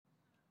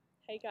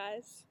Hey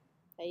guys,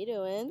 How you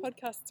doing?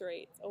 podcast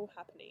 3, it's all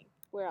happening.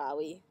 Where are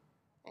we,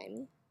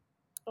 Amy?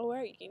 Oh, we're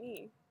at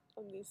uni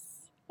on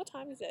this. What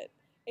time is it?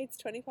 It's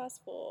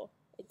 4:20.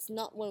 It's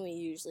not when we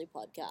usually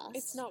podcast.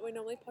 It's not. We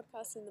normally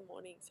podcast in the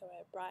morning, so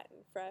we're bright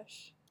and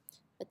fresh.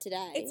 But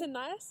today, It's a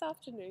nice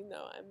afternoon,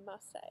 though, I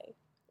must say.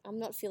 I'm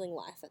not feeling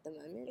life at the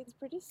moment. It's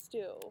pretty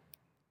still.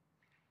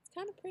 It's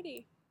kind of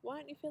pretty. Why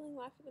aren't you feeling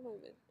life at the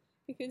moment?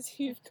 Because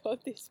you've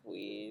got this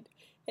weird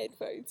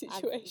headphone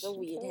situation. The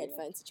weird going on.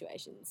 headphone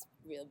situation's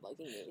really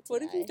bugging me today.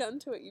 What have you done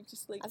to it? You've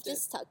just leaked I've it.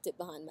 just tucked it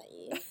behind my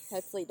ear.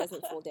 Hopefully it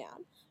doesn't fall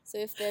down. So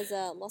if there's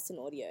a loss in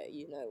audio,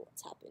 you know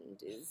what's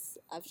happened is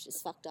I've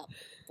just fucked up,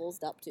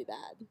 ballsed up too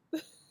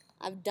bad.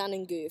 I've done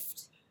and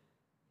goofed.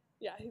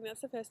 Yeah, I think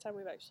that's the first time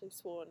we've actually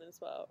sworn as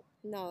well.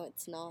 No,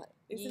 it's not.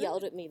 Isn't You it?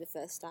 yelled at me the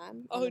first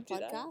time Oh, on the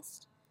did I?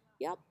 podcast.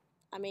 Yep.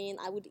 I mean,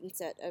 I would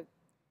insert a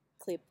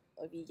clip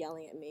of you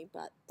yelling at me,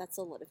 but that's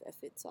a lot of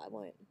effort, so I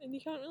won't. And you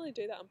can't really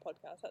do that on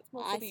podcasts. That's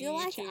more for I the feel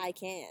like YouTube. I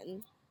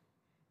can.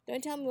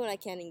 Don't tell me what I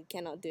can and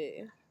cannot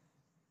do.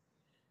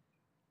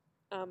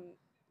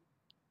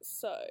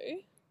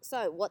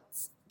 So,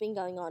 what's been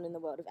going on in the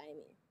world of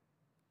Amy?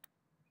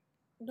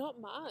 Not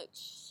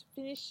much.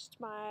 Finished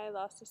my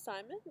last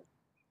assignment,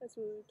 as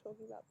we were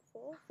talking about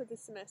before, for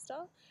this semester,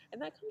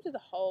 and that comes with a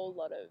whole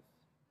lot of.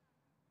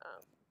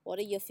 What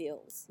are your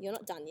feels? You're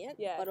not done yet,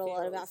 Yeah, but a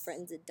lot of our feels.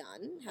 friends are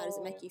done. How does it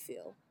Oh. make you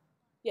feel?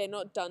 Yeah,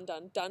 not done.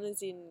 Done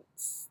as in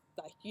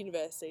like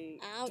university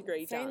Our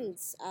degree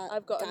friends are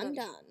I've got done.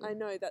 done. I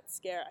know, that's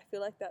scary. I feel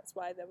like that's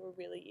why they were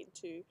really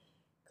into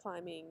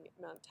climbing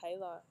Mount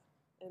Taylor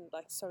and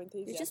like so You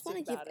enthusiastic just want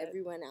to give about it.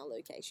 everyone our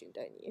location,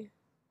 don't you?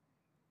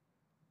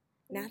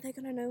 Now they're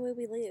going to know where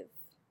we live.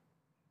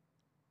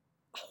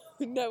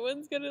 No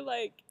one's gonna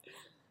like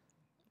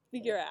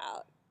figure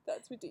out.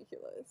 That's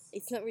ridiculous.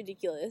 It's not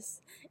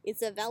ridiculous.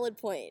 It's a valid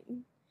point.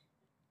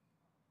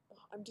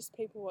 I'm just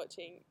people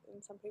watching,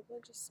 and some people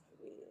are just so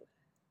weird.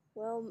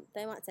 Well,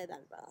 they might say that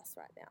about us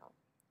right now.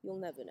 You'll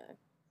never know.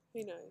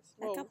 Who knows?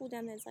 That couple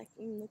down there's like,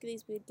 look at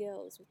these weird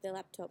girls with their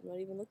laptop, not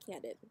even looking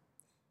at it.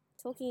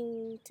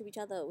 Talking to each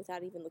other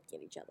without even looking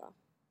at each other.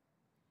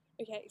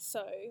 Okay,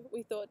 so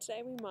we thought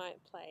today we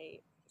might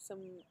play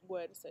some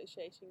word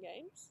association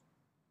games.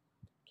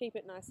 Keep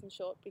it nice and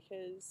short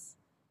because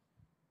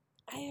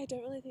A, I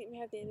don't really think we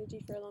have the energy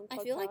for a long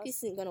podcast. I feel like this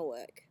isn't going to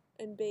work.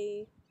 And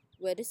B,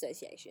 Word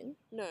association.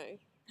 no.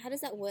 How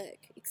does that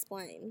work?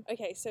 Explain.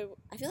 Okay, so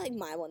I feel like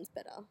my one's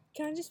better.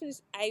 can I just finish?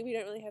 A, we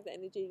don't really have the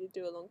energy to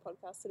do a long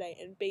podcast today,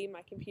 and B,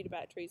 my computer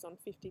battery is on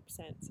 50%,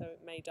 so it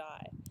may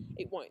die.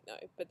 It won't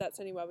though, but that's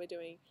only why we're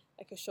doing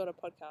like a shorter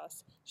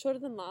podcast, shorter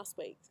than last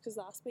week's, because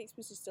last week's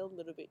was just a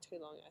little bit too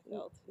long. I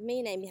felt. Me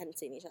and Amy hadn't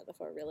seen each other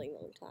for a really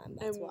long time.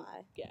 That's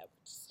why. Yeah,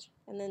 just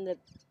And then the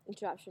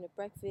interruption of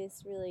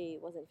breakfast really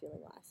wasn't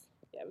feeling life.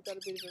 yeah, we got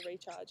a bit of a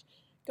recharge.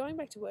 Going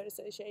back to word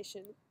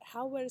association,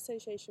 how word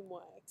association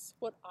works,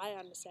 what I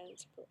understand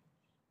it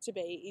to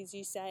be is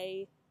you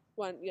say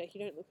one, like you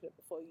don't look at it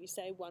before, you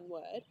say one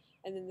word,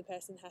 and then the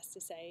person has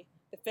to say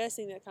the first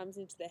thing that comes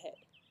into their head.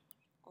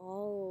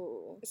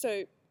 Oh.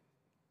 So, do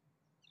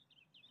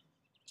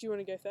you want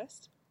to go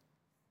first?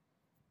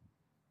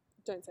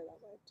 Don't say that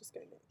word, just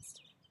go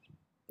next.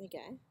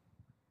 Okay.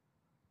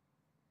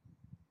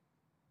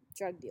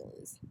 Drug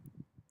dealers.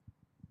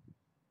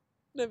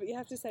 No, but you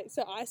have to say,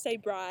 so I say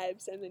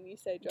bribes, and then you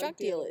say drug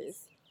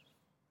dealers.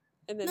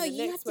 And then No, the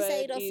you next have to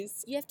say word it off.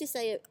 is, You have to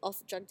say it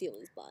off drug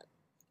dealers, but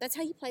that's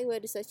how you play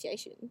word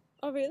association.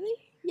 oh really?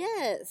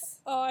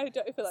 Yes. Oh, I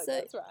don't feel like So-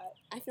 that's right.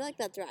 I feel like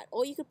that's right.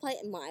 Or you could play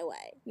it my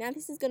way. Now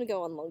this is going to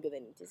go on longer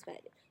than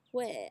anticipated.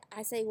 Where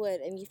I say a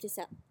word and you have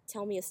to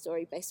tell me a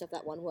story based off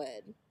that one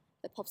word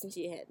that pops into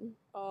your head.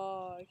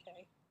 Oh,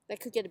 okay. That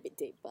could get a bit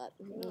deep, but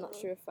I'm not Yeah.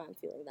 sure if I'm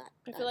feeling that.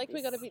 I at feel like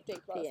we got a this bit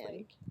deep last PM.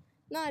 week.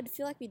 No, I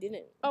feel like we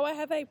didn't. Oh, I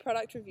have a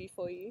product review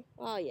for you.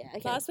 Oh, yeah.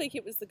 Okay. Last week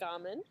it was the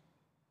Garmin.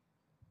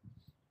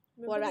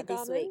 What Remember about the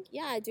this Garmin? week?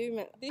 Yeah, I do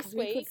remember. This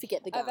we could week,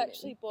 forget the Garmin. I've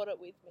actually bought it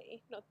with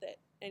me. Not that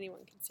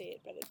anyone can see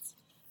it, but it's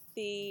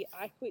the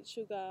I Quit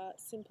Sugar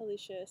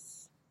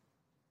Simpalicious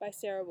by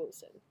Sarah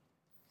Wilson.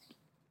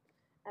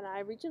 And I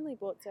originally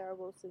bought Sarah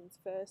Wilson's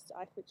first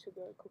I Quit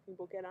Sugar cooking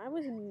book, and I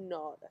was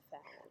not a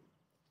fan,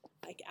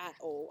 like at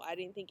all. I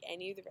didn't think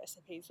any of the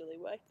recipes really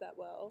worked that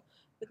well.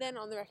 But then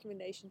on the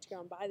recommendation to go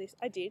and buy this,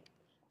 I did.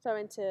 So I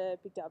went to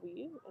Big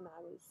W, and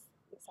I was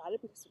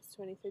excited because it was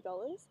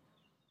 $23.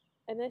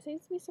 And there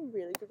seems to be some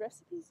really good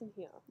recipes in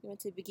here. You went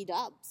to Biggie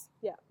Dubs.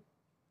 Yeah.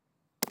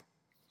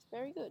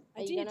 Very good. I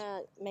Are you did. going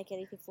to make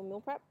anything for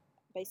meal prep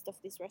based off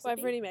this recipe? Well, I've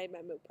already made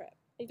my meal prep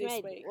You've this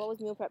made- week. What was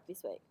meal prep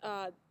this week?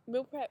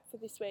 Meal prep for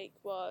this week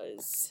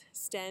was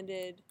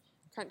standard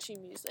crunchy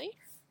muesli.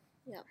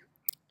 Yep.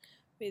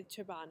 With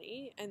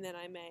chobani, and then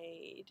I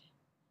made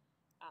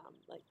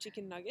like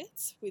chicken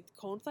nuggets with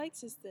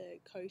cornflakes as the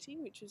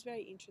coating, which was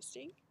very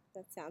interesting.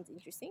 That sounds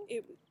interesting.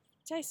 It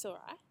tastes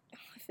alright.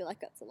 I feel like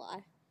that's a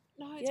lie.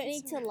 No, it You don't need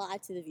tastes to alright. lie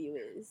to the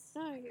viewers.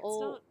 No, it's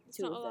All not. It's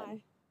two not a of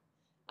them.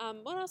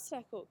 lie. What else did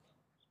I cook?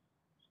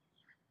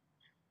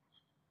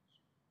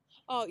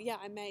 Oh, yeah,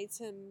 I made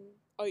some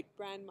oat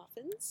bran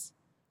muffins.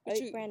 Oat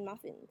which bran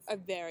muffins. are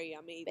very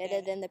yummy. Better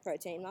They're than the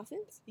protein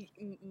muffins?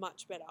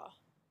 much better.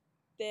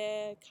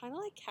 They're kind of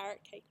like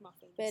carrot cake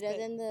muffins. Better but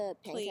than the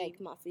pancake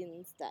clean.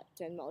 muffins that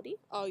turn moldy?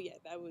 Oh yeah,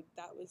 that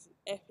was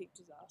epic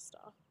disaster.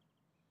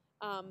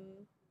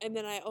 And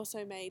then I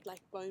also made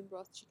like bone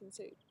broth chicken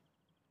soup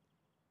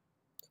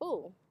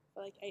Cool.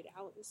 for like 8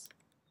 hours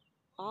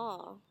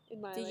Ah,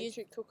 in my Did you-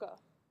 electric cooker.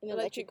 in an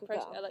electric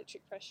cooker.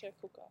 Electric pressure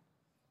cooker.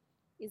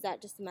 Is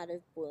that just a matter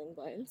of boiling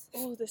bones?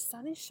 Oh, the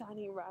sun is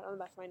shining right on the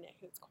back of my neck.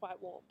 It's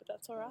quite warm, but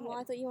that's all right. Well,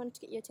 I thought you wanted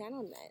to get your tan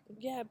on, mate.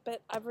 Yeah,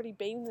 but I've already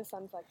been in the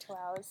sun for like 2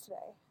 hours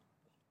today.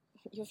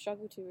 Your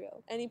struggle too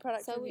real. Any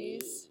product So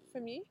reviews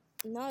from you?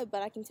 No,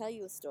 but I can tell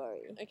you a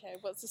story. Okay,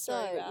 what's the So,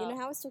 story about? you know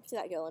how I was talking to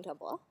that girl on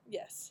Tumblr?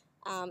 Yes.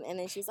 And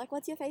then she was like,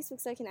 what's your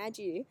Facebook so I can add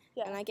you?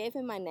 Yeah. And I gave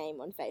her my name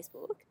on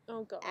Facebook.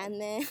 Oh god. And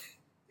then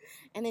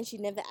and then she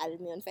never added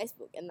me on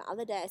Facebook. And the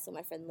other day I saw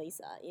my friend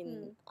Lisa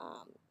in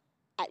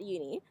at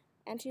uni,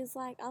 and she was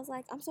like, I was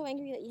like, I'm so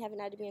angry that you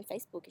haven't added me on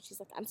Facebook. And she's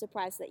like, I'm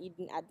surprised that you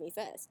didn't add me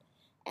first.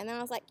 And then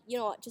I was like, you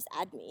know what, just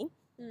add me.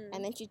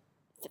 And then she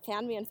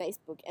found me on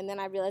Facebook, and then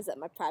I realized that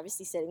my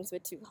privacy settings were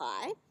too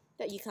high,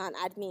 that you can't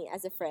add me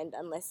as a friend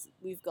unless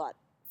we've got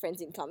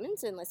friends in common,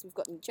 so unless we've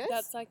got mutuals.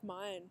 That's like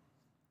mine.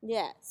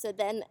 Yeah, so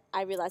then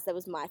I realized that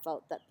was my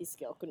fault that this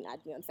girl couldn't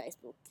add me on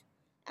Facebook.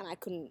 And I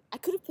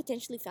could have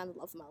potentially found the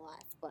love of my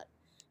life, but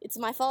it's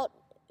my fault.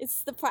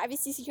 It's the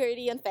privacy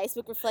security on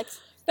Facebook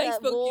reflects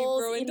Facebook, the you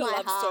walls ruined in a my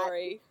love heart.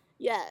 story.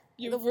 Yeah.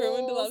 You've the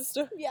ruined a love walls-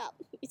 story. Yeah,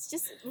 it's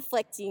just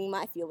reflecting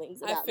my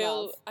feelings about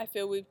love. I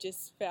feel we've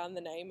just found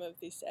the name of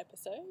this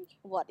episode.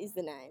 What is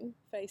the name?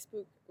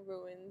 Facebook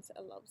ruins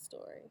a love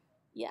story.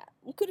 Yeah,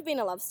 it could have been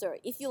a love story.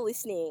 If you're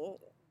listening,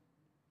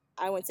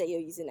 I won't say your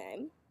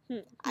username.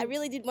 I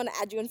really did want to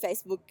add you on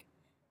Facebook,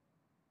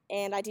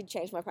 and I did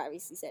change my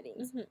privacy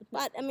settings.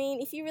 But, I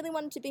mean, if you really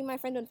wanted to be my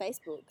friend on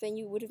Facebook, then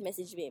you would have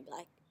messaged me and be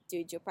like,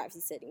 dude, your privacy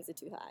settings are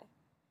too high.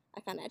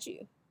 I can't add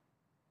you.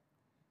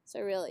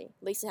 So, really,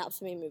 Lisa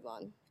helps me move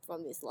on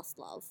from this lost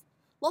love.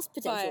 Lost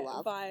potential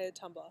love. Via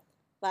Tumblr.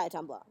 Via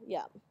Tumblr,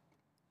 yeah.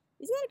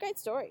 Isn't that a great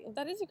story?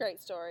 That is a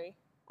great story.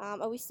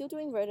 Are we still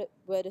doing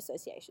word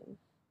association?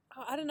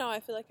 I don't know. I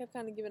feel like I've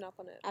kind of given up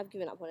on it. I've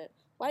given up on it.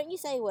 Why don't you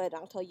say a word and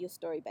I'll tell you a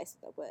story based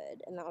on the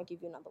word, and then I'll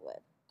give you another word.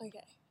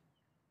 Okay.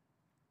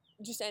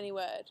 Just any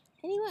word.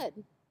 Any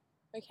word.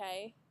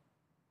 Okay.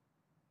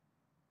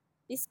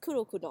 This could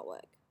or could not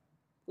work.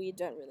 We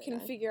don't really know.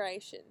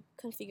 Configuration.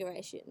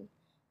 Configuration.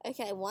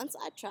 Okay, once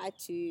I tried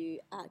to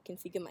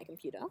configure my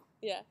computer.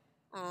 Yeah.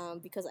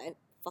 Because I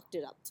fucked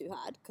it up too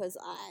hard. Because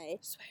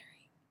Swearing.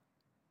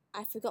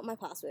 I forgot my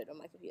password on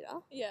my computer.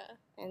 Yeah.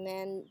 And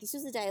then this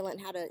was the day I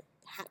learned how to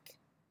hack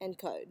and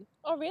code.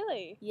 Oh,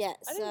 really? Yeah,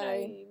 I didn't know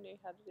you knew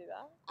how to do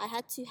that. I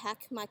had to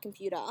hack my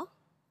computer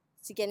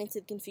to get into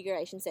the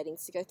configuration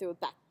settings, to go through a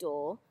back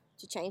door,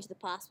 to change the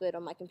password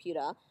on my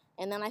computer,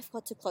 and then I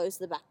forgot to close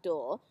the back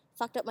door,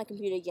 fucked up my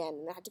computer again,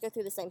 and I had to go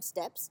through the same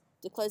steps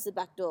to close the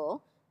back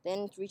door,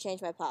 then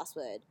rechange my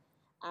password.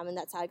 And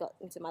that's how I got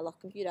into my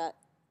locked computer,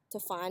 to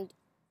find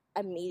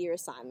a media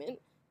assignment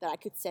that I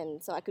could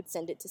send, so I could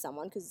send it to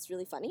someone, because it's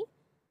really funny,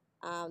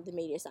 the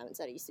media assignments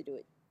that I used to do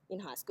it in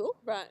high school.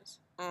 Right.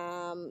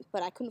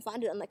 But I couldn't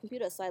find it on that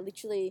computer, so I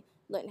literally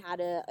learned how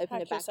to open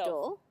Hack a back yourself.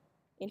 door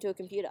into a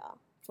computer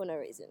for no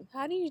reason.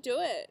 How do you do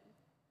it?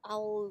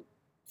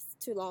 It's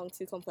too long,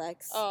 too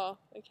complex. Oh,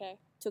 okay.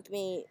 Took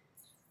me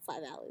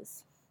 5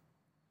 hours.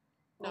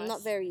 I'm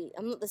Nice.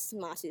 I'm not the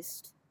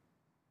smartest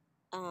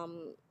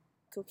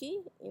cookie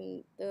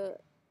in the,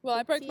 Well,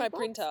 I broke Cookie my box?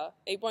 printer.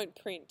 It won't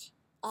print.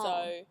 Oh.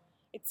 So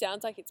it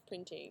sounds like it's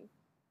printing.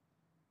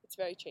 It's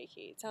very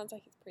cheeky. It sounds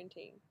like it's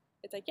printing.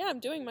 It's like, yeah, I'm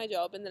doing my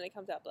job, and then it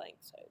comes out blank,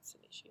 so it's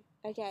an issue.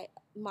 okay,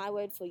 my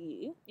word for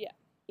you Yeah.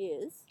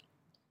 is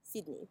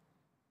Sydney.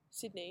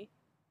 Sydney.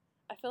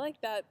 I feel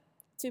like that,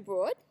 Too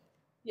broad?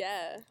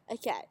 yeah.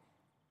 Okay,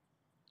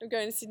 I'm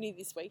going to Sydney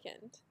this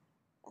weekend.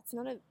 that's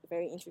not a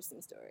very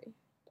interesting story.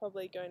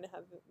 Probably going to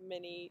have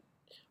many.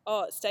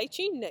 Oh, stay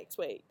tuned next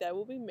week. There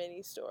will be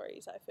many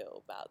stories, I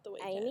feel, about the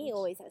weekend. Amy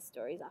always has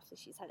stories after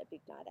she's had a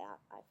big night out,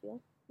 I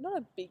feel. Not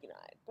a big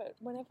night, but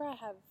whenever I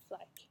have,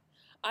 like,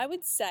 I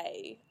would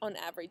say, on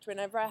average,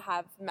 whenever I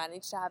have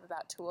managed to have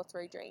about 2 or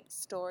 3 drinks,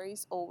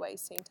 stories always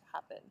seem to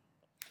happen.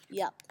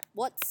 Yep.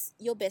 What's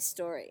your best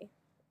story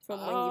from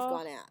when you've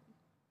gone out?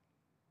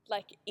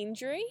 Like,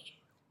 injury?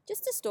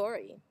 Just a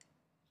story.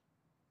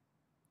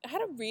 I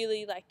had a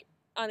really, like,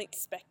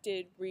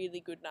 unexpected,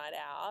 really good night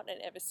out,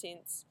 and ever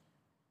since...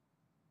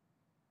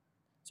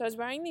 So I was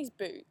wearing these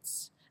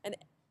boots, and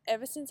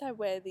ever since I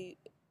wear the...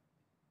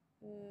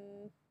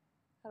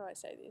 how do I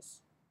say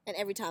this? And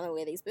every time I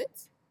wear these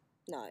boots?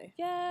 No.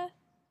 Yeah.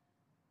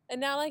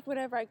 And now, like,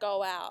 whenever I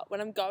go out, when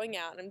I'm going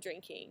out and I'm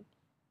drinking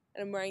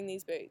and I'm wearing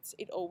these boots,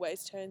 it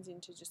always turns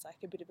into just,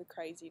 like, a bit of a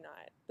crazy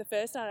night. The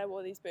first night I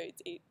wore these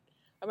boots,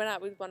 I went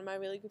out with one of my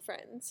really good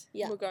friends.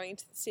 Yeah. We were going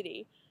into the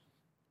city,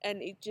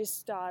 and it just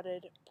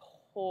started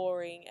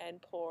pouring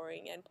and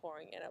pouring and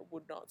pouring, and it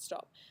would not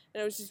stop.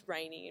 And it was just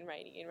raining and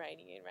raining and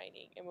raining and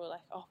raining. And we were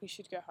like, oh, we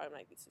should go home.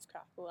 Like, this is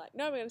crap. We were like,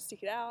 no, we're going to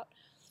stick it out.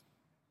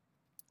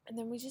 And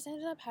then we just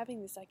ended up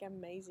having this, like,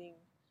 amazing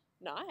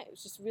night. It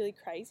was just really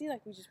crazy.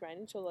 Like, we just ran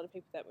into a lot of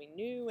people that we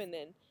knew and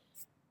then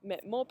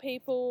met more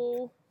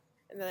people.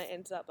 And then I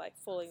ended up, like,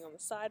 falling on the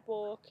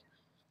sidewalk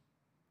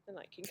and,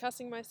 like,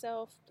 concussing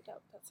myself. But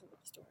that's another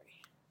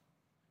story.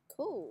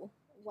 Cool.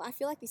 Well, I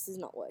feel like this is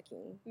not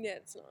working. Yeah,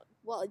 it's not.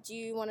 Well, do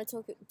you want to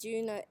talk? Do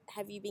you know?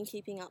 Have you been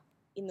keeping up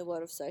in the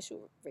world of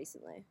social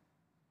recently?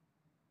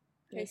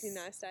 Casey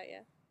Neistat,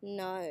 yeah.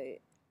 No,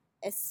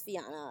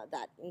 Esfiana,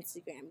 that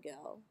Instagram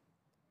girl.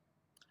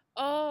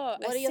 Oh,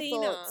 What are your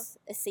thoughts?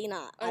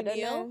 Asina. I don't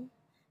O'Neill? know.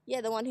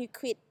 Yeah, the one who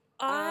quit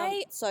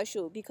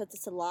social because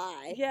it's a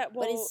lie. Yeah,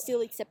 well, but is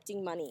still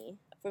accepting money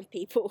from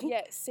people.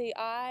 yeah. See,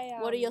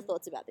 What are your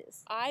thoughts about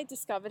this? I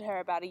discovered her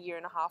about 1.5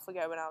 years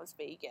ago when I was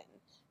vegan,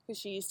 because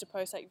she used to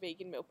post like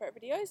vegan meal prep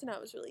videos, and I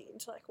was really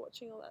into like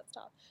watching all that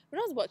stuff. When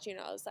I was watching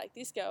it, I was like,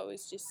 this girl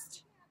is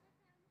just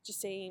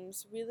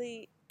seems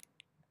really.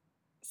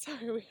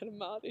 Sorry, we had a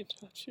mild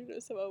interruption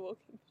of someone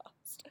walking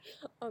past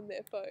on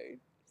their phone.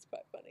 It's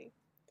quite funny.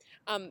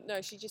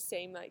 No, she just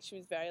seemed like she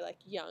was very like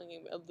young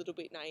and a little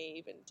bit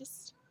naive, and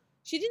just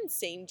she didn't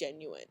seem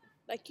genuine.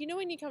 Like, you know,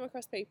 when you come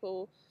across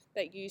people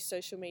that use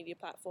social media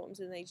platforms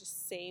and they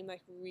just seem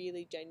like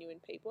really genuine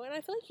people, and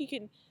I feel like you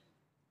can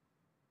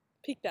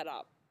pick that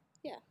up,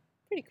 Yeah,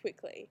 pretty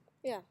quickly.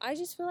 Yeah. I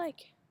just feel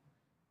like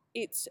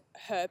it's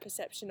her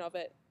perception of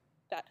it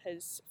that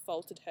has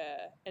faltered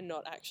her, and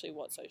not actually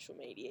what social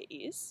media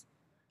is.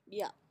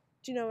 yeah.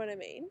 Do you know what I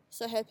mean?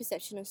 So her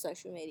perception of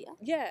social media.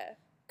 Yeah.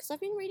 Because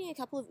I've been reading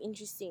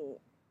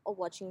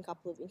watching a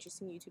couple of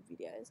interesting YouTube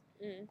videos,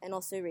 Mm. and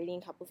also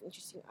reading a couple of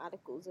interesting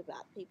articles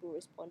about people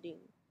responding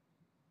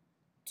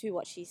to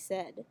what she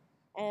said.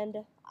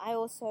 And I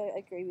also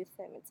agree with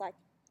them. It's like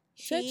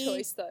It's her she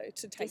choice though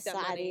to take that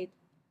money. decided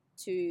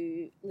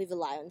to live a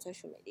lie on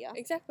social media.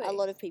 Exactly. A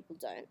lot of people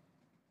don't.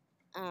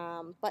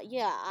 But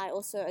yeah, I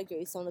also agree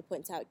with some of the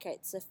points how it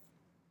creates a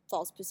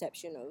false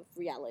perception of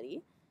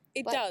reality.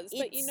 It does,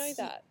 but you know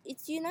that.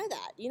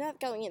 You know it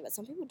going in, but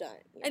some people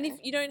don't. And if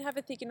you don't have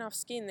a thick enough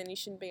skin, then you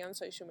shouldn't be on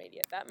social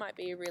media. That might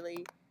be a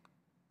really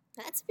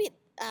that's a bit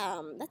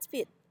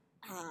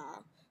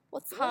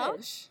what's the word?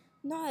 harsh.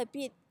 No, a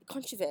bit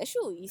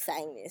controversial. You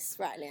saying this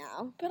right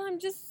now? But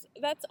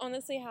that's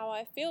honestly how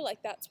I feel.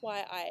 Like, that's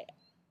why I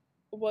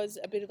was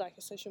a bit of like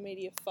a social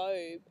media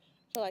phobe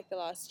for like the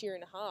last 1.5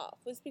 years,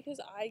 was because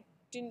I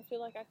didn't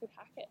feel like I could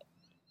hack it.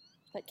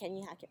 But can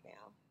you hack it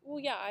now? Well,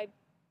 yeah, I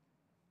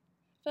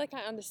feel like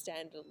I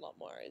understand it a lot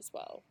more as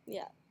well.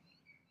 Yeah.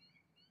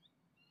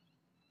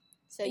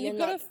 So And you're you've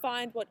got to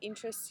find what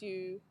interests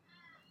you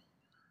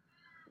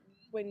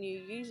when you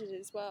use it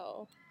as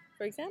well.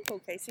 For example,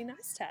 Casey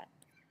Neistat.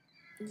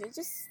 You're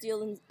just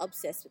still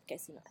obsessed with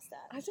Casey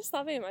Neistat. I just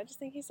love him. I just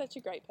think he's such a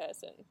great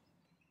person.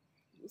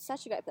 He's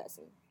such a great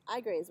person. I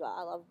agree as well.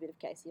 I love a bit of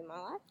Casey in my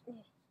life.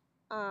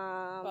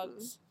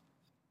 Bugs.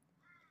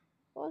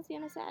 What was I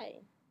going to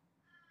say?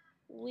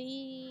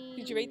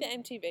 Did you read the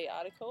MTV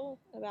article?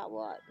 About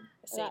what?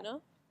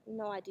 Asina?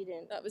 No, I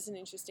didn't. That was an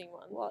interesting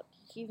one. What?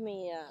 Give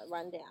me a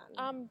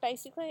rundown.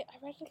 Basically,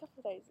 I read it a couple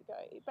of days ago.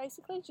 It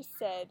basically just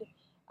said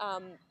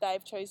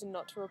they've chosen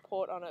not to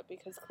report on it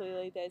because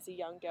clearly there's a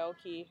young girl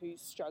here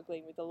who's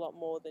struggling with a lot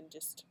more than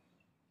just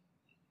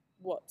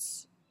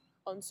what's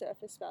on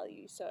surface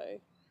value. So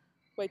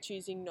we're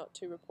choosing not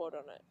to report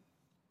on it.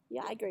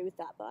 Yeah, I agree with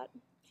that, but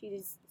she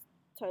is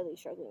totally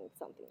struggling with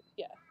something.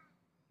 Yeah.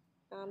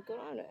 Good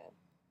on her.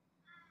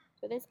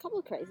 But there's a couple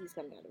of crazies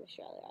coming out of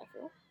Australia, I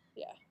feel.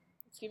 Yeah.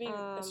 It's giving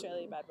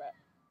Australia a bad rep.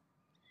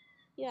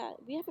 Yeah,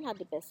 we haven't had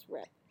the best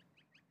rep,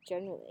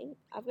 generally.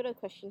 I've got a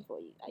question for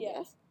you, I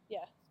guess.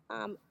 Yeah.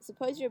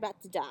 Suppose you're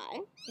about to die,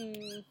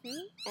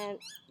 Mm-hmm. and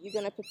you're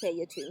going to prepare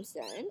your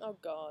tombstone. Oh,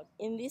 God.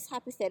 In this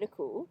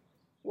hypothetical,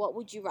 what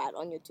would you write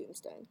on your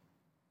tombstone?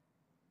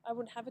 I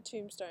wouldn't have a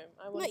tombstone.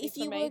 I want to be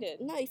cremated.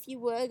 If you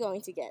were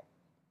going to get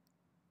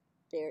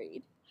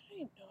buried, I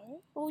don't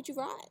know. what would you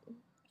write?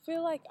 I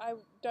feel like I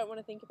don't want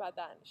to think about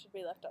that, and it should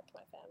be left up to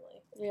my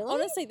family. Really?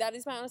 Honestly, that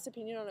is my honest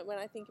opinion on it when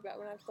I've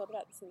thought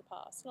about this in the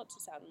past. Not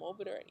to sound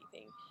morbid or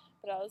anything,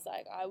 but I was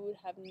like, I would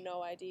have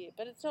no idea.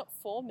 But it's not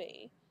for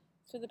me.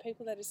 It's for the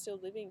people that are still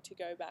living to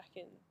go back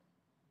and,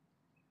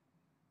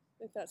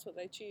 if that's what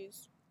they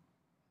choose.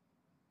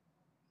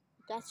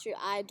 That's true.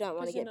 I don't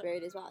want to Because get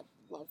buried as well.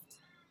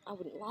 I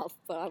wouldn't love,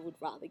 but I would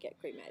rather get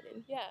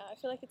cremated. Yeah, I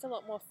feel like it's a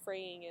lot more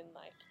freeing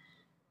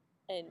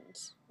and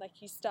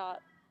you start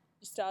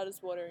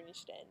as water and you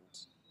should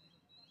end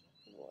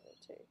in water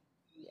too.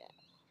 Yeah.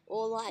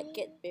 Or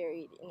get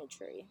buried in a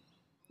tree.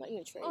 Not in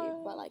a tree,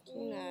 but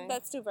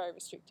That's still very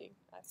restricting,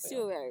 I feel.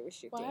 Still very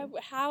restricting.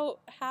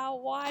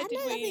 Why did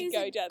we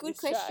go down this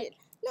track?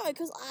 No,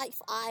 because if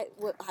I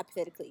were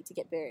hypothetically to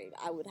get buried,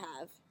 I would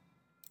have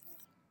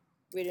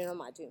written on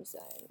my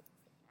tombstone,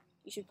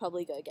 you should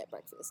probably go get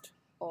breakfast.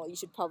 Or you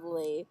should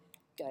probably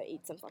go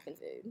eat some fucking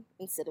food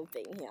instead of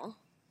being here.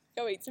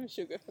 Go eat some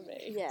sugar for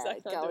me. 'cause Yeah, I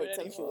can't go do eat it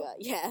some anymore. sugar.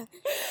 Yeah.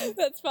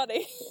 That's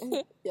funny.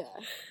 Yeah.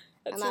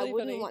 That's And really I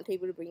wouldn't funny. want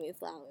people to bring me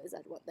flowers.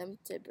 I'd want them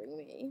to bring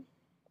me,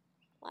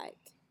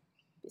 like,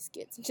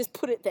 biscuits and just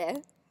put it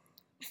there.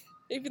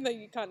 Even though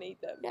you can't eat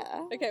them.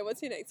 Yeah. Okay,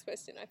 what's your next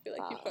question? I feel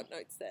like you've got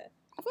notes there.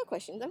 I've got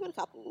questions. I've got a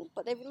couple,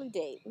 but they're really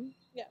deep.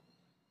 Yeah.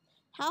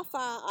 How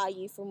far are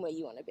you from where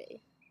you want to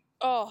be?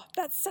 Oh,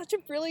 that's such a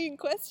brilliant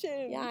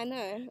question. Yeah, I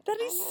know. That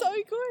I is know. so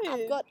good.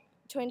 I've got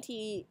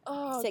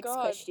 26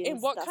 questions.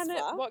 And what thus kind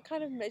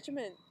far. of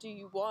measurement do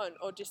you want,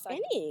 or just like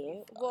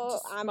Any? Well,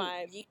 just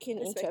my you can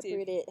perspective?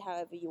 interpret it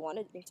however you want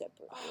to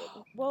interpret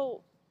it.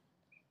 Well,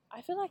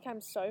 I feel like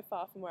I'm so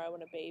far from where I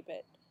want to be,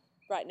 but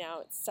right now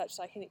it's such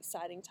like an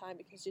exciting time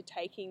because you're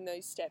taking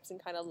those steps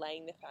and kind of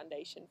laying the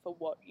foundation for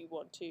what you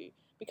want to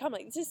become.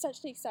 Like, this is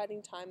such an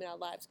exciting time in our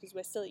lives because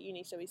we're still at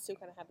uni, so we still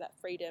kind of have that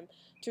freedom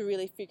to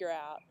really figure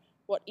out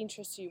what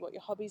interests you, what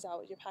your hobbies are,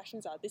 what your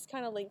passions are. This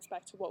kind of links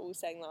back to what we were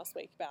saying last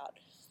week about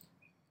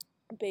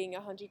being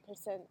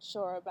 100%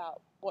 sure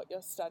about what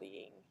you're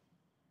studying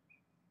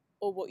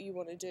or what you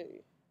want to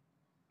do.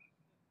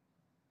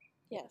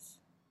 Yes.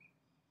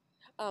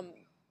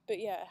 But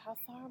yeah, how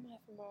far am I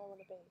from where I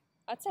want to be?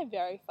 I'd say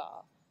very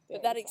far,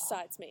 but Very that far.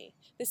 excites me.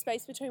 The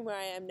space between where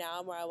I am now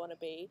and where I want to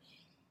be,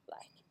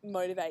 like,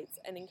 motivates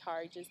and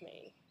encourages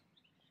me.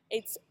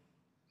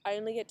 I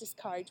only get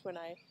discouraged when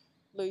I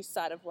lose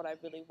sight of what I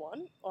really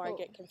want or I Oh.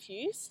 get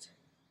confused.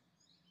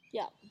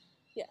 Yeah.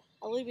 Yeah.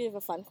 A little bit of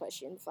a fun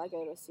question before I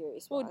go to a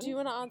serious Well, one. do you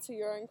want to answer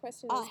your own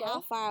question Oh, as well?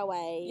 how far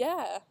away?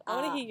 Yeah, I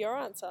want to hear your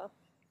answer.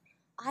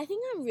 I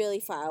think I'm really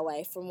far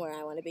away from where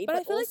I want to be, But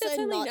but I feel like also that's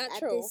only not at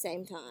natural. the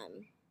same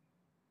time.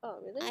 Oh,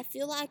 really? I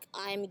feel like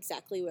I'm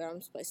exactly where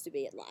I'm supposed to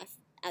be at life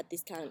at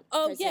this present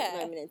yeah.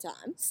 moment in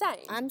time.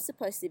 Same. I'm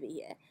supposed to be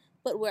here,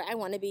 but where I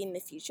want to be in the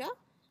future,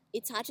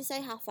 it's hard to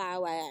say how far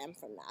away I am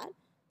from that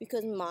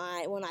because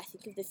when I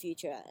think of the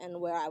future and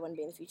where I want to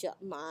be in the future,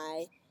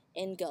 my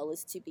end goal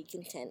is to be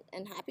content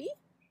and happy.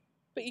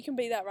 But you can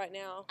be that right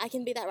now. I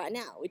can be that right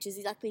now, which is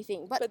exactly the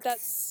thing. But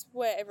that's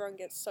where everyone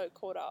gets so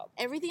caught up.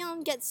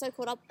 Everyone gets so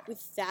caught up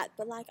with that,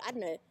 but like, I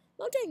don't know,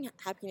 not doing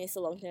happiness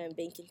long term and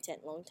being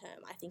content long term,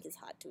 I think is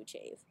hard to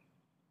achieve.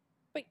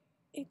 But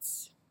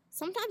it's...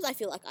 Sometimes I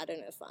feel like I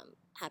don't know if I'm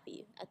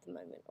happy at the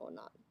moment or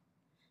not.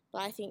 But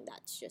I think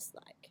that's just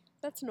like...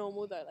 That's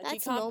normal though. Like,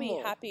 That's you can't normal.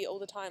 be happy all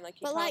the time. Like, you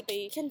But can't like,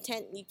 be...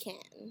 content you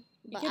can.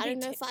 But can I be don't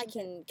know if I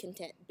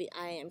content.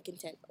 I am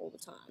content all the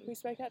time. We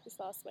spoke about this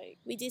last week.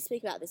 We did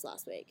speak about this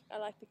last week. I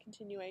like the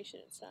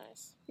continuation. It's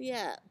nice.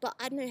 Yeah, but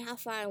I don't know how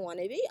far I want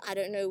to be. I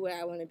don't know where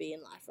I want to be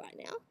in life right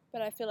now.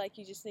 But I feel like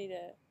you just need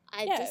to...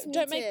 I yeah, just need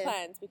don't make to-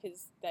 plans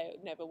because they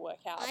never work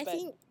out. I but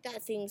think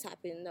that things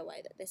happen the way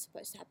that they're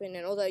supposed to happen,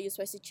 and although you're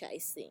supposed to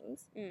chase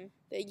things,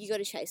 that you got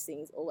to chase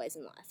things always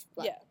in life.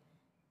 But yeah.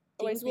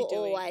 Always things be will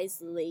doing.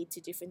 always lead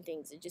to different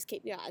things, and just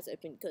keep your eyes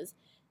open because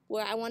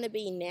where I want to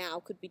be now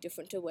could be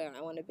different to where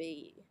I want to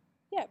be.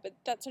 Yeah, but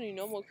that's only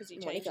normal because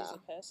you change as a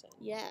Monica. person.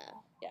 Yeah,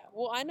 Yeah.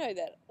 Well, I know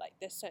that like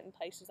there's certain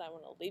places I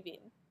want to live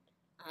in.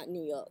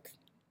 New York.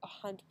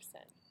 100%.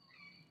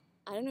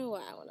 I don't know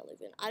where I want to live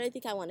in. I don't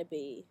think I want to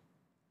be.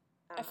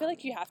 I feel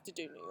like you have to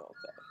do New York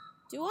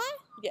though. Do I?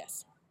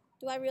 Yes.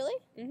 Do I really?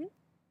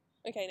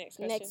 Okay, next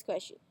question. Next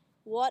question.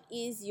 What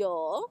is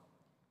your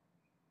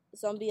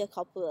zombie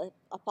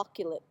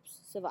apocalypse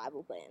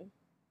survival plan?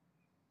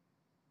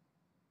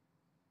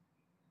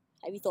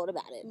 Have you thought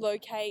about it?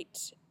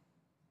 Locate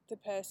the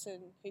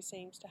person who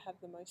seems to have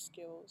the most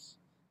skills.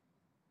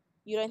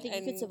 You don't think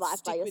you could and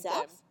survive by stick with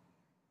yourself? them.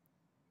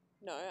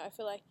 No, I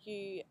feel like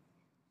if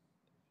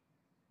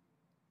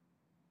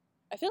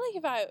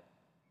I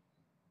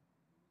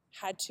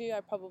had to,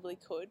 I probably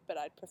could, but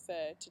I'd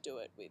prefer to do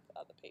it with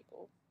other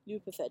people. You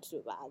would prefer to do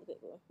it by other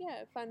people.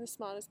 Yeah, find the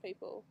smartest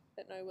people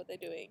that know what they're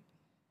doing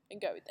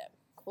and go with them.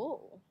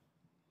 Cool.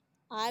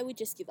 I would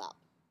just give up.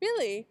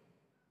 Really?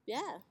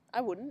 Yeah,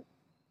 I wouldn't.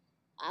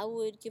 I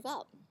would give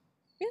up.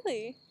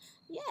 Really?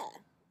 Yeah.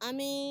 I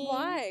mean...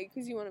 Why?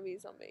 Because you want to be a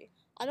zombie.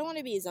 I don't want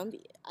to be a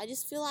zombie. I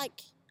just feel like...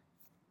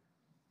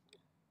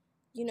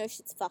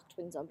 shit's fucked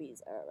when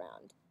zombies are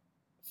around.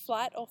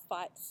 Flight or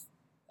fight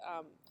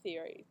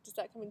theory. Does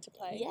that come into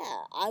play?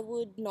 Yeah, I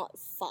would not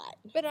fight.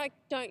 But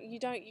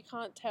you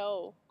can't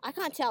tell. I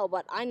can't tell,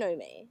 but I know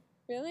me.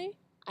 Really?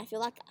 I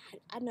feel like,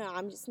 I don't know,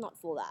 I'm just not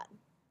for that.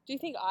 Do you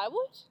think I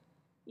would?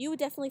 You would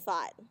definitely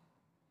fight.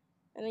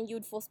 And then you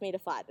would force me to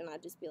fight, and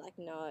I'd just be like,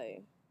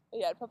 no.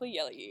 Yeah, I'd probably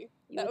yell at you.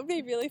 You That would- would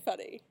be really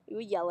funny. You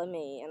would yell at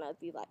me, and I'd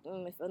be like,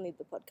 if only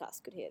the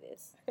podcast could hear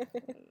this.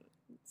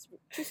 It's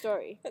a true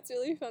story. That's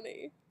really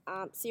funny.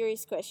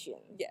 Serious question.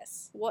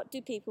 Yes. What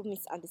do people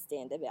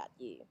misunderstand about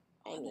you,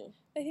 Amy?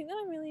 They think that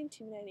I'm really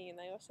intimidating, and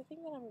they also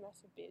think that I'm a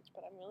massive bitch,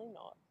 but I'm really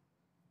not.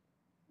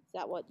 Is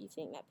that what you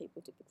think that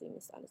people typically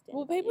misunderstand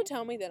Well, about people you?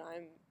 tell me that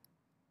I'm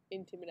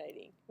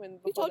intimidating.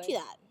 Who told you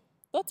that?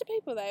 Lots of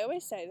people, they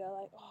always say, they're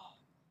like, oh,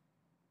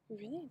 you're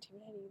really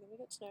intimidating. Then we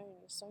got to know you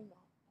and you're so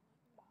not.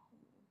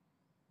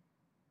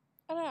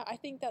 I don't know. I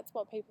think that's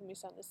what people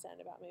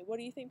misunderstand about me. What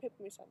do you think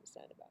people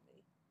misunderstand about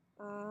me?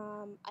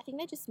 I think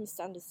they just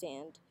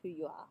misunderstand who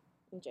you are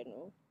in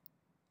general.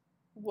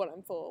 What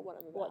I'm for, what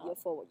I'm about. What you're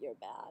for, what you're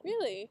about.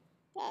 Really?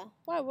 Yeah.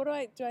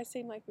 Why? Do I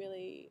seem like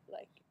really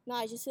like? No,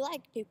 I just feel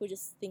like people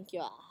just think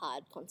you're a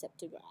hard concept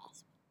to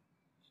grasp.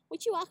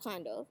 Which you are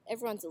kind of.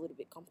 Everyone's a little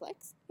bit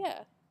complex.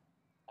 Yeah.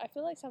 I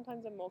feel like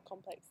sometimes I'm more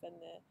complex than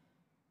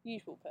the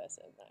usual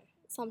person, though.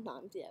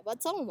 Sometimes, yeah.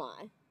 But so am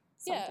I.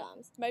 Yeah.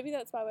 Sometimes. Maybe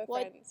that's why we're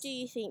What friends. do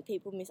you think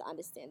people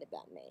misunderstand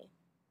about me?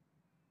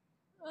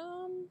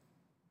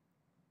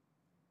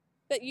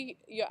 That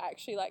you're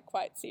actually like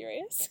quite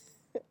serious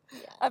Yeah.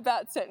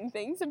 about certain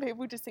things, and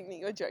people just think that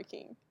you're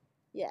joking,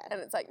 Yeah.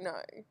 and it's like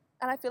no.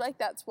 And I feel like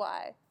that's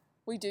why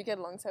we do get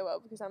along so well,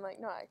 because I'm like,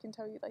 no, I can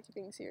tell you like you're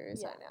being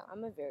serious right now.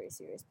 I'm a very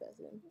serious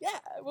person. Yeah,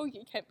 well,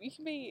 you can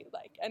be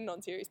like a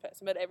non-serious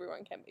person, but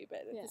everyone can be,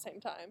 but at Yeah. the same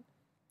time.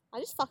 I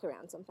just fuck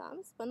around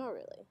sometimes, but not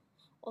really.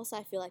 Also,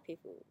 I feel like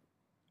people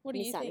What do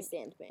you think?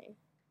 misunderstand me.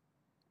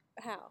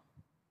 How?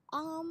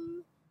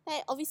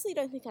 They obviously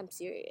don't think I'm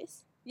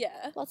serious.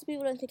 Yeah. Lots of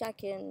people don't think I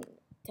can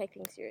take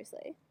things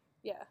seriously.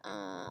 Yeah.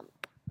 A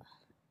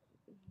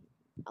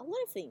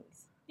lot of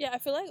things. Yeah, I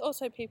feel like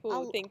also people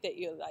I'll- think that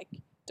you like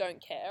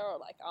don't care or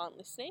like aren't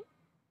listening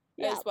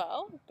Yeah. as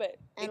well, but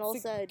And it's also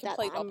the that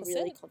complete I'm opposite.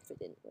 really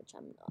confident, which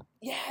I'm not.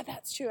 Yeah,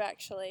 that's true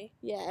actually.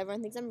 Yeah,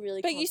 everyone thinks I'm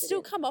really But confident. you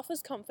still come off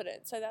as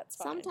confident, so that's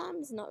fine.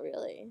 Sometimes not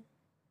really.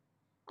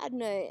 I don't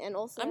know, and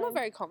also... I'm not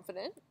very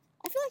confident.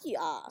 I feel like you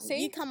are.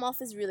 See? You come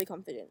off as really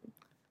confident.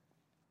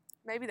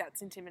 Maybe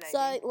that's intimidating.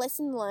 So,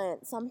 lesson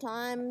learnt.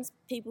 Sometimes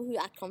people who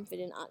act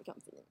confident aren't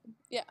confident.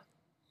 Yeah.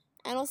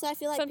 And also I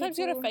feel like sometimes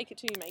you people... gotta fake it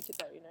till you make it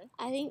though, you know?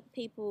 I think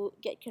people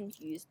get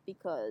confused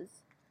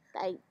because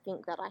they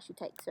think that I should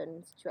take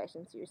certain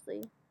situations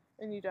seriously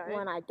And you don't.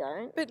 when I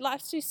don't. But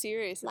life's too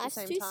serious at Life's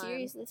the same too time.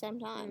 serious at the same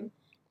time.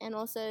 And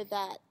also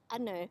that, I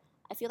don't know,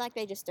 I feel like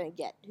they just don't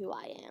get who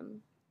I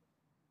am.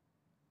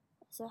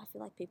 So I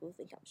feel like people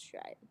think I'm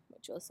straight,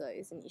 which also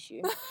is an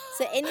issue.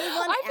 So anyone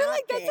I feel out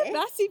like that's there- a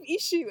massive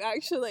issue,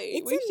 actually.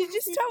 It's We a should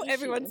just massive tell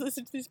everyone issue. to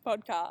listen to this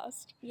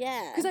podcast.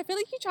 Yeah. Because I feel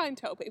like you try and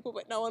tell people,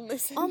 but no one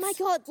listens. Oh my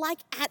god, like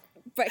at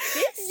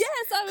breakfast? Yes,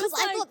 I was Because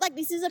like... I thought like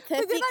this is a but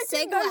perfect then I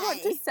didn't know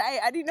what to segue. say.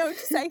 I didn't know what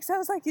to say because I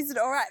was like, is it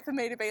all right for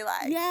me to be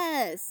like...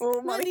 Yes. Well,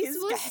 No, Monica's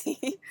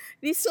gay.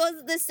 this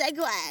was the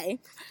segue.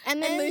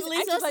 And then Liz Liz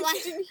acted was like like,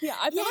 she didn't hear.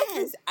 I feel like Yes.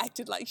 Liz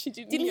acted like she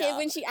didn't didn't hear. hear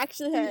when she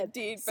actually She heard.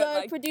 did, So, but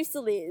like... producer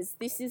Liz,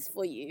 this is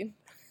for you.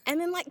 And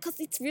then, like, because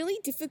it's really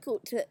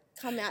difficult to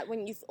come out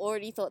when you've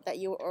already thought that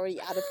you were already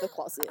out of the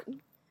closet.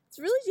 It's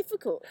really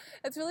difficult.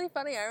 It's really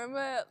funny. I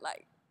remember,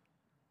 like,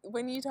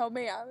 when you told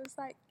me, I was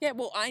like, yeah,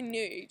 well, I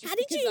knew. Just How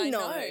did because you I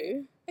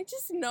know? I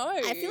just know.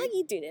 I feel like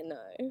you didn't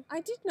know.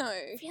 I did know.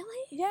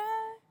 Really? Yeah.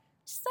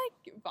 Just,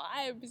 like,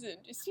 vibes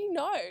and just, you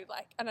know.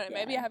 Like, I don't know,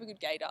 maybe Yeah. I have a good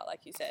gator,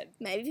 like you said.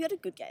 Maybe you got a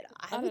good gator.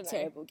 I have a don't know.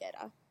 terrible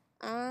gator.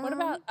 What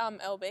about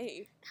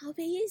LB?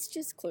 LB is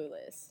just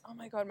clueless. Oh,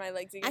 my God, my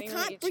legs are I getting really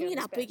can't itchy bring on it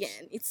this up bench.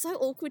 again. It's so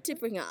awkward to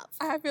bring up.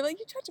 I feel like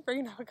you tried to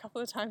bring it up a couple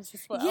of times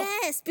as well.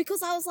 Yes,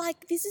 because I was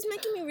like, this is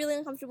making me really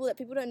uncomfortable that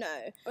people don't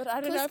know. But I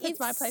don't know if 'Cause it's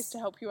my it's- place to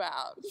help you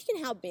out. You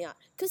can help me out.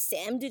 Because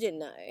Sam didn't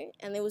know,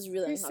 and it was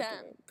really Who's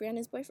uncomfortable.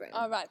 Brianna's boyfriend.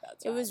 Oh, right,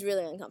 that's It right. was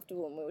really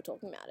uncomfortable when we were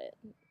talking about it.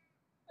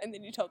 And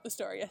then you told the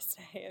story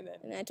yesterday, and then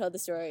And I told the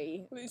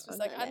story. Liz was on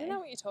like, I Monday. don't know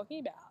what you're talking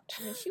about.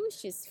 And she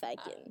was just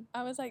faking.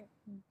 I was like,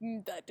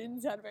 that didn't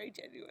sound very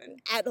genuine.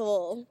 At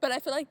all. But I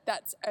feel like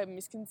that's a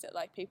misconception.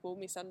 Like, people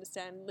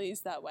misunderstand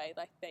Liz that way.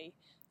 Like, they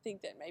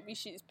think that maybe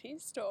she's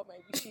pissed or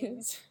maybe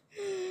she's...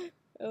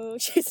 Oh,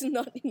 she's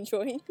not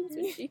enjoying things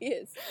when she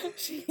is.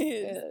 she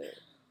is.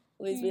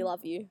 Liz, we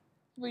love you.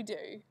 We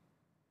do.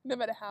 No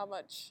matter how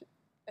much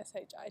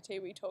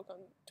SHIT we talk on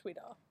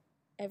Twitter.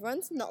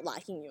 Everyone's not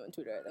liking you on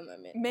Twitter at the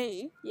moment.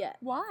 Me? Yeah.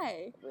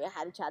 Why? We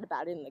had a chat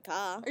about it in the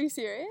car. Are you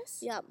serious?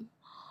 Yep.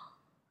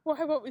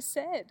 Why? What was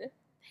said? They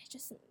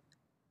just...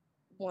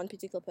 One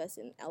particular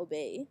person,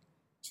 LB,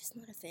 just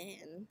not a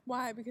fan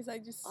Why? Because I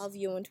just... of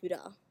you on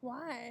Twitter.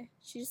 Why?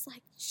 She just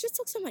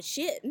talks so much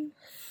shit.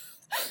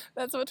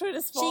 That's what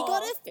Twitter's for. She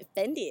got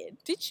offended.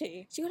 Did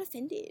she? She got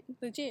offended.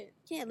 Legit?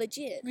 Yeah,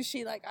 legit. Was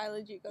she like, I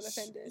legit got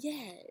offended?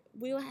 Yeah,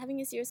 we were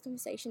having a serious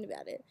conversation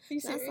about it. Are you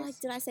And I was serious? like,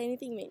 did I say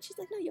anything mean? She's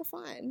like, no, you're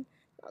fine.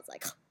 I was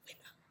like,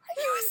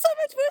 You are so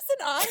much worse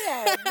than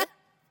I am.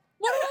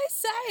 What did I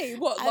say?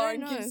 What, I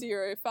Lauren don't know. gives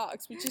 0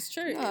 fucks, which is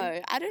true.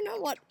 no, I don't know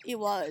what it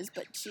was,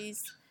 but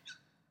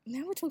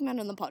now we're talking about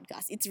it on the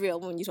podcast. It's real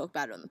when you talk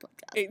about it on the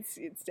podcast.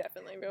 It's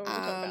definitely real when you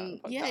talk about it on the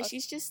podcast. Yeah,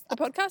 she's just, The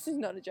podcast is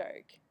not a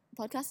joke.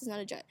 podcast is not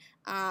a joke.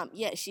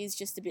 Yeah, she's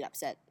just a bit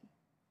upset.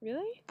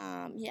 Really?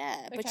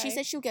 Yeah, but she Okay.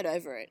 said she'll get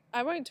over it.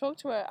 I won't talk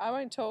to her. I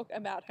won't talk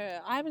about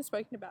her. I haven't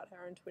spoken about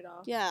her on Twitter.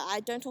 Yeah,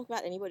 I don't talk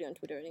about anybody on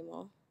Twitter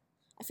anymore.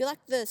 I feel like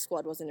the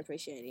squad wasn't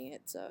appreciating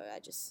it, so I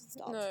just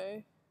stopped.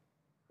 No.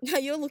 Now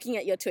you're looking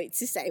at your tweets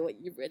to say what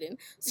you've written.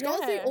 Scroll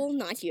through Yeah. all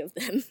 90 of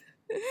them.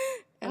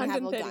 and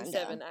have a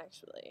 137 gander.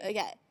 actually.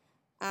 Okay.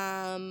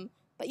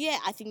 But yeah,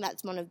 I think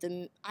that's one of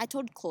them. I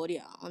told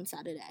Claudia on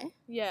Saturday,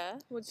 Yeah.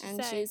 What'd she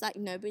and say? she was like,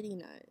 nobody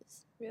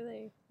knows.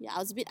 Really? Yeah, I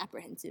was a bit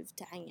apprehensive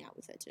to hang out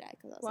with her today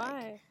because I was like,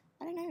 Why?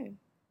 I don't know.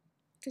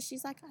 Because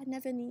she's like, I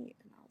never knew.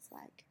 And I was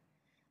like,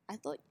 I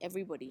thought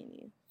everybody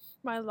knew.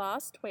 My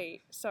last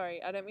tweet,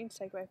 sorry, I don't mean to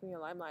take away from your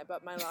limelight,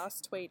 but my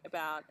last tweet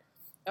about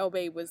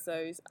LB was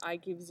those I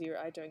give zero,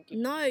 I don't give.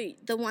 No,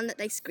 the one that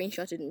they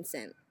screenshotted and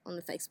sent on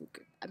the Facebook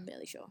group. I'm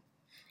barely sure.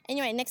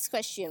 Anyway, next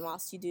question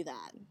whilst you do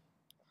that.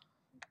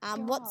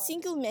 What God.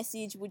 single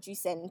message would you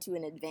send to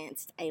an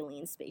advanced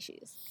alien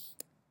species?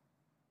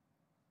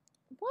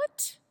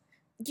 What?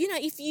 You know,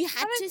 if you I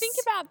had don't to think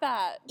about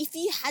that. if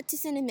you had to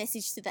send a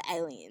message to the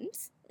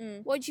aliens, Mm.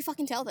 what would you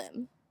fucking tell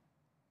them?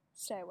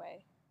 Stay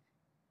away.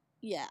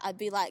 Yeah, I'd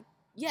be like,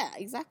 yeah,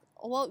 exactly.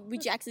 What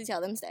would you actually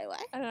tell them? Stay away.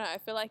 I don't know. I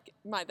feel like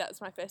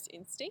that's my first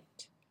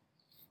instinct,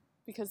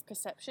 because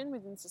perception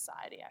within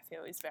society, I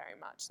feel, is very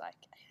much like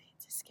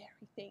aliens are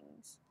scary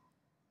things.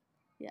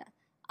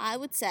 I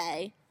would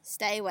say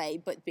stay away,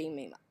 but beam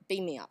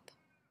me up.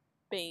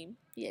 Beam.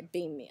 Yeah,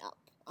 beam me up.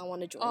 I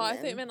want to join Oh, them. I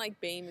thought it meant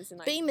like beam as in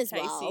like Beam as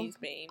Casey's well.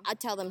 beam.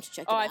 I'd tell them to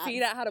check Oh, it I out.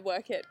 figured out how to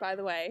work it, by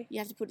the way. You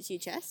have to put it to your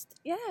chest.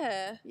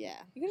 Yeah.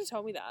 Yeah, You could have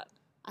told me that.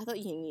 I thought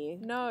you knew.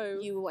 No.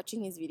 You were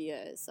watching his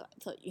videos, so I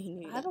thought you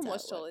knew. I haven't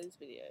that's watched how it all worked. his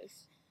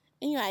videos.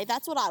 Anyway,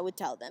 that's what I would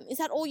tell them. Is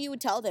that all you would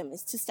tell them?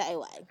 Is to stay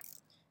away?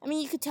 I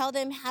mean, you could tell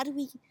them how do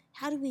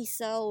we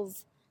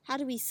solve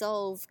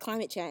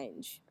climate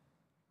change?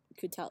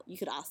 You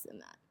could ask them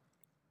that.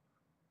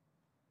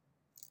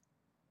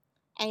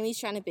 Amy's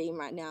trying to beam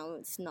right now.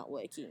 It's not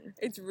working.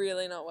 It's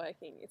really not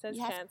working. It says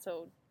You have-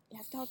 cancelled. You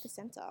have to hold the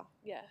center.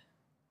 Yeah.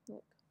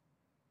 Look.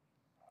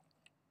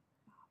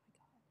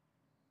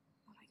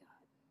 Oh my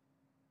god.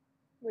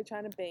 We're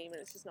trying to beam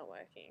and it's just not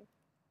working.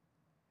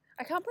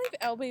 I can't believe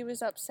LB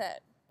was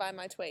upset by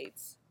my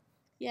tweets.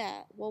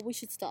 Yeah. Well, we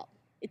should stop.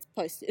 It's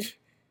posted.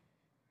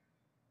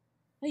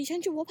 Oh, you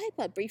changed your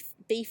wallpaper.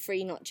 Be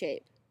free, not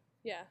cheap.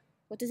 Yeah.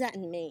 What does that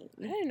mean?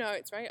 I don't know.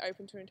 It's very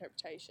open to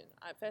interpretation.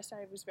 At first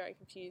I was very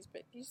confused,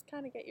 but you just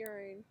kind of get your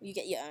own. You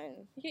get your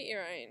own. You get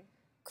your own.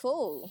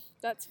 Cool.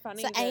 That's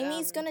funny. So that,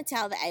 Amy's going to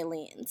tell the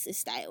aliens to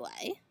stay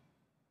away.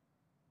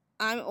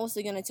 I'm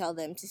also going to tell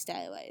them to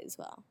stay away as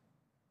well.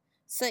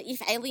 So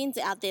if aliens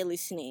are out there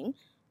listening,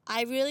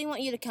 I really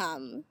want you to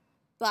come,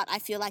 but I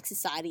feel like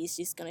society is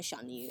just going to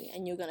shun you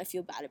and you're going to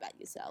feel bad about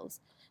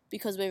yourselves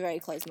because we're very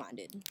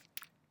close-minded.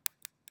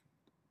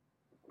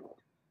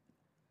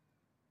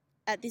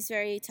 At this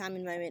very time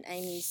and moment,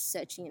 Amy's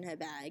searching in her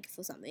bag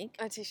for something.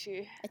 a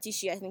tissue. A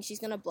tissue. I think she's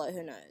going to blow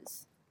her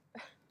nose.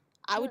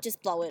 I would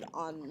just blow it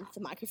on the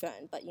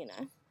microphone, but you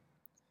know,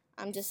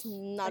 I'm just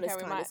not Okay, as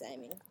we kind might- as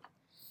Amy.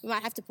 We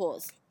might have to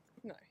pause.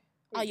 No.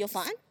 Oh, you're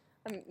fine?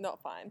 I'm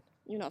not fine.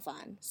 You're not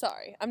fine.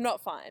 Sorry, I'm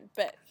not fine.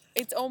 But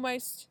it's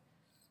almost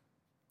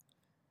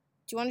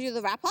Do you want to do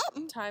the wrap up?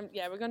 time.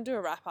 Yeah, we're going to do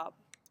a wrap up.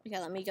 Okay,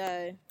 let me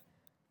go.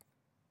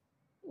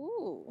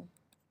 Ooh.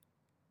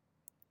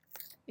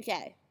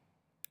 Okay.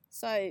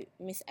 So,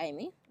 Miss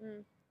Amy,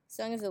 Mm.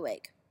 song of the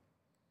week.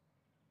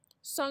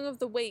 Song of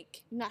the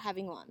week. Not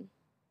having one.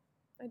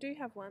 I do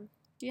have one.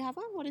 Do you have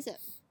one? What is it?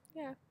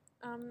 Yeah.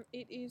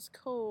 It is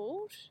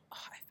called.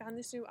 Oh, I found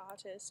this new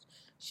artist.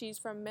 She's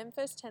from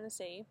Memphis,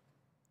 Tennessee.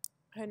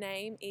 Her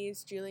name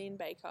is Julian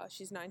Baker.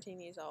 She's 19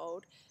 years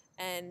old,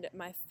 and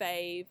my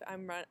fave.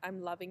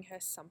 I'm loving her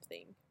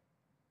something.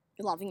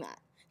 You're loving that.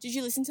 Did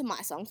you listen to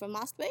my song from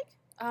last week?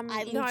 I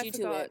linked no, I you to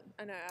forgot. it.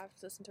 I know. I have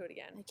to listen to it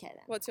again. Okay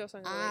then. What's your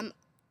song? Of the week?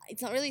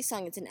 It's not really a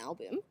song, it's an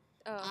album.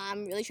 Oh.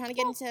 I'm really trying to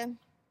get into.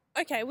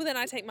 Okay, well then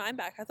I take mine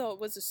back. I thought it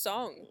was a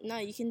song. No,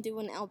 you can do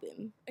an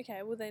album.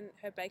 Okay, well then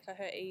her Baker,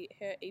 her EP.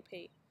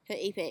 Her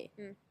EP.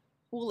 Mm.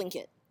 We'll link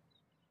it.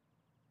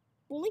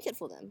 We'll link it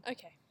for them.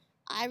 Okay.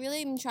 I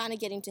really am trying to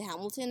get into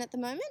Hamilton at the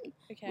moment,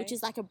 Okay. which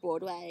is like a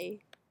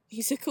Broadway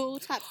musical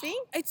type thing.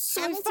 It's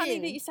so Hamilton. funny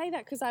that you say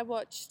that because I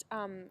watched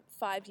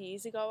 5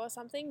 years ago or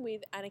something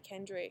with Anna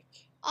Kendrick.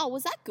 Oh,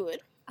 was that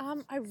good?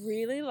 I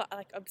really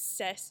like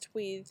obsessed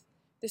with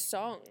the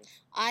song.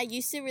 I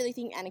used to really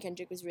think Anna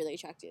Kendrick was really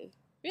attractive.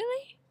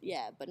 Really?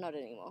 Yeah, but not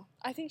anymore.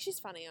 I think she's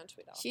funny on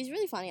Twitter. She's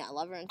really funny. I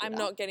love her on Twitter. I'm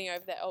not getting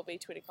over the LB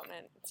Twitter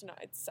comment.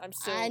 I'm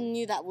still. I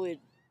knew that would.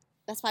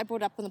 That's why I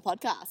brought it up on the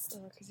podcast.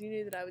 because you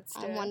knew that I would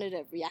I stir. wanted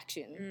a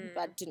reaction,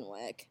 but it didn't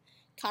work.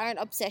 Current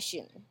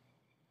obsession.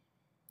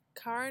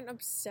 Current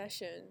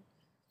obsession.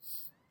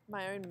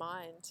 My own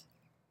mind.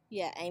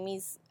 Yeah,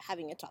 Amy's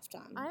having a tough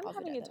time. I'm of it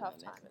having a at the tough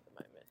moment. time at the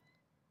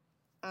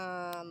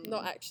moment.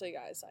 Not actually,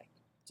 guys. Like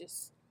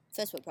just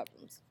First world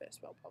problems.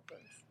 first world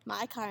problems.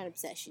 My current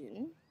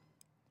obsession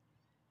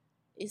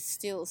is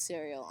still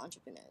serial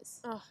entrepreneurs.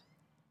 Oh,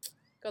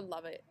 God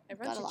love it.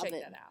 Everyone Gotta should love check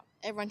it. that out.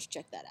 Everyone should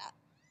check that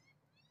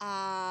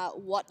out.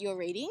 What you're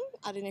reading?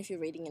 I don't know if you're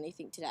reading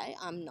anything today.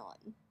 I'm not.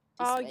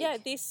 Oh week. yeah,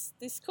 this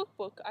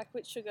cookbook. I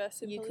quit sugar.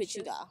 You quit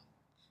sugar.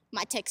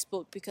 My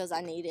textbook because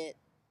I need it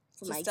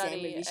for my exam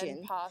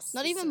revision.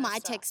 Not even my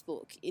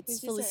textbook. It's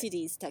Who's this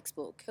Felicity's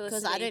textbook because I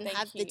Felicity, don't thank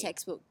have the you.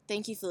 textbook.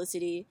 Thank you,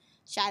 Felicity.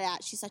 Shout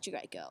out. She's such a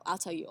great girl. I'll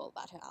tell you all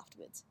about her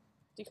afterwards.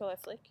 Do you call her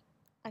Flick?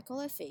 I call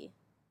her Fee.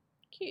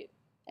 Cute.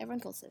 Everyone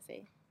calls her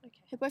Fee.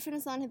 Okay. Her boyfriend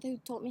was the one who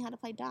taught me how to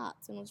play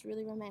darts and was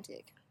really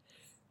romantic.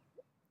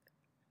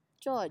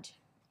 George.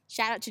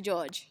 Shout out to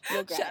George.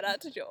 You're great. Shout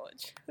out to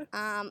George.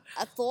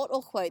 A thought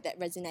or quote that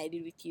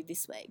resonated with you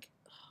this week.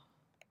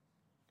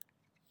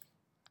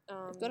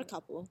 I've got a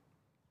couple.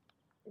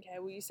 Okay,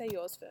 well, you say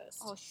yours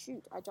first. Oh,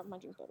 shoot. I dropped my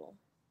drink bottle.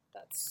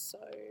 That's so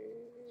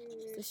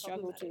It's a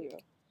struggle too.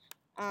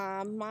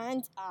 problematic.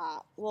 Mine's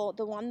are, well,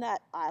 the one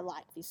that I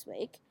like this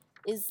week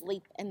is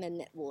leap and the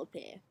net will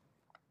appear.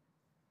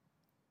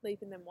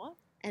 Leap and then what?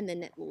 And the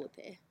net will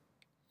appear.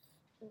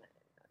 My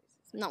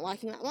nose is Not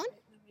liking that one?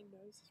 No, my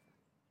nose is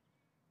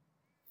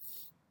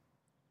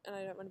running. And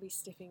I don't want to be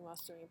stiffing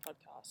whilst doing a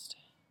podcast.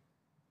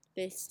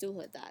 They still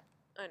heard that.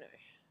 I know.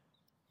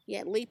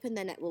 Yeah, leap and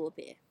the net will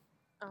appear.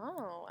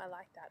 Oh, I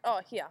like that.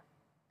 Oh, here.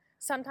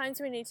 Sometimes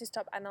we need to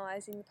stop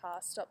analysing the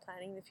past, stop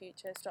planning the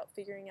future, stop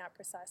figuring out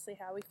precisely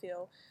how we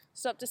feel,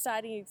 stop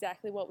deciding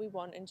exactly what we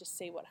want and just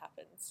see what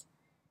happens.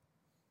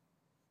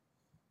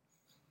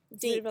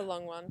 It's a bit Deep. of a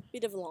long one.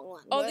 Bit of a long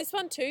one. Oh, What? this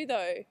one too,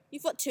 though.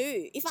 You've got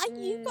two. If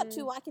you've got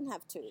two, I can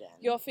have two then.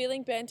 You're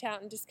feeling burnt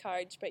out and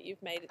discouraged, but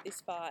you've made it this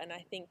far, and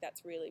I think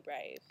that's really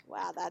brave.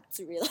 Wow, that's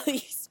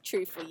really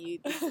true for you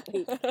this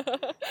week.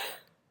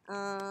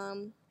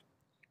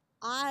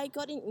 I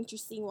got an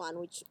interesting one,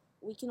 which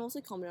we can also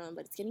comment on,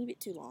 but it's getting a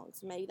bit too long,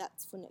 so maybe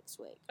that's for next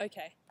week.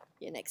 Okay.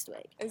 Yeah, next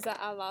week. Is that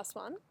our last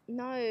one?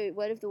 No,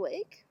 word of the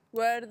week?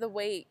 Word of the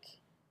week.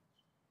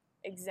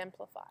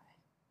 Exemplify.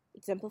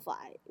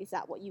 Exemplify. Is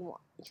that what you want?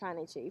 You're trying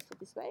to achieve for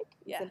this week?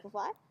 Yeah.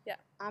 Exemplify? Yeah.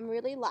 I'm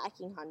really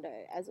liking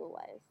hundo, as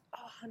always.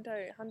 Oh,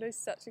 hundo. Hundo's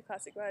such a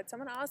classic word.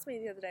 Someone asked me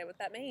the other day what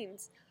that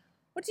means.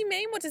 What do you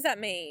mean? What does that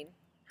mean?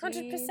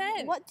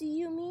 100%. What do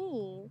you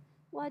mean?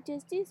 What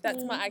does this That's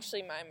mean?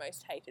 my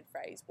most hated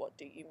phrase. What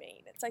do you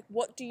mean? It's like,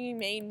 what do you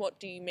mean? What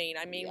do you mean?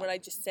 I mean Yeah. what I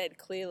just said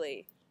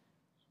clearly.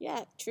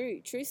 Yeah,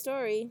 true. True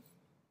story.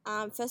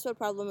 First world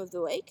problem of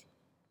the week.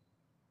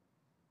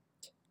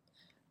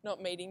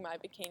 Not meeting my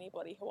bikini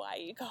body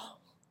Hawaii goal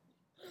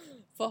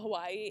for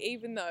Hawaii,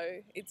 even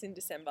though it's in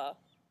December.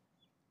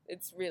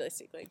 It's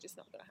realistically just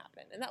not going to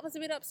happen. And that was a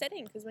bit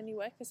upsetting because when you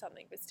work for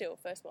something, but still,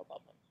 first world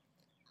problem.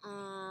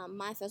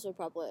 My first world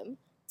problem.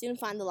 Didn't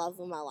find the love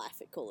of my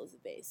life at Call of the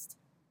Beast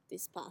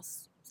this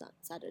past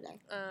Saturday.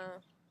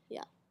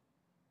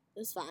 It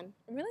was fun.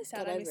 I'm really sad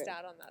Got I over missed it.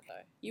 out on that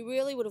though. You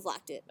really would have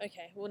liked it.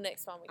 Okay, well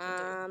next one we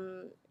can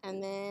do.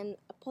 And then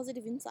a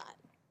positive insight.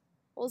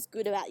 What was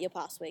good about your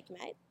past week,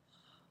 mate?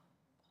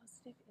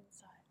 Positive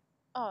insight.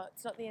 Oh,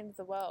 it's not the end of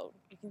the world.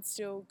 You can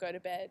still go to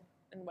bed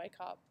and wake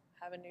up,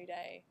 have a new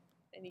day,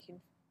 and you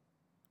can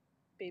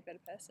be a better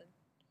person.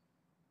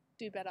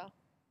 Do better.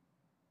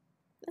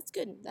 That's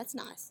good. That's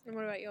nice. And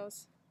what about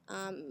yours?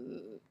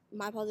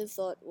 My positive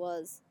thought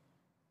was,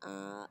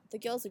 the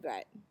girls are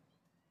great.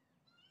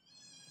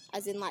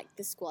 As in, like,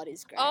 the squad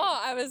is great.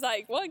 Oh, I was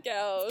like, what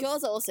girls?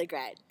 Girls are also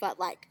great, but,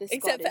 like, the squad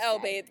Except for is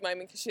LB great. at the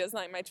moment because she doesn't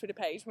like my Twitter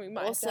page. We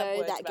might Also, have to have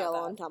words that about girl that.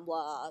 on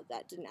Tumblr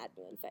that didn't add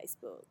me on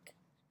Facebook.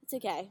 It's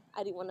okay.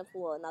 I didn't want to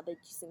pull another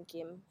Jason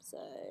Kim, so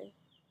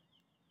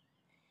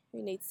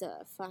who needs to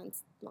find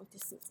long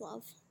distance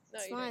love? No,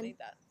 It's you fine. don't need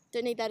that.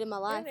 Don't need that in my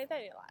You life. don't need that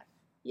in your life.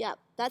 Yeah,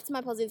 that's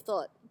my positive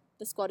thought.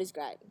 The squad is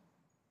great.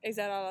 Is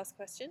that our last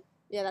question?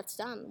 Yeah, that's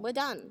done. We're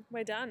done.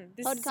 We're done.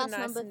 This Podcast is a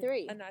nice number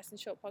 3. A nice and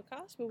short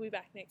podcast. We'll be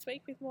back next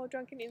week with more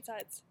drunken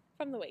insights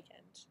from the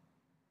weekend.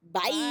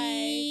 Bye.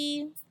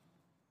 Bye.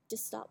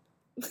 Just stop.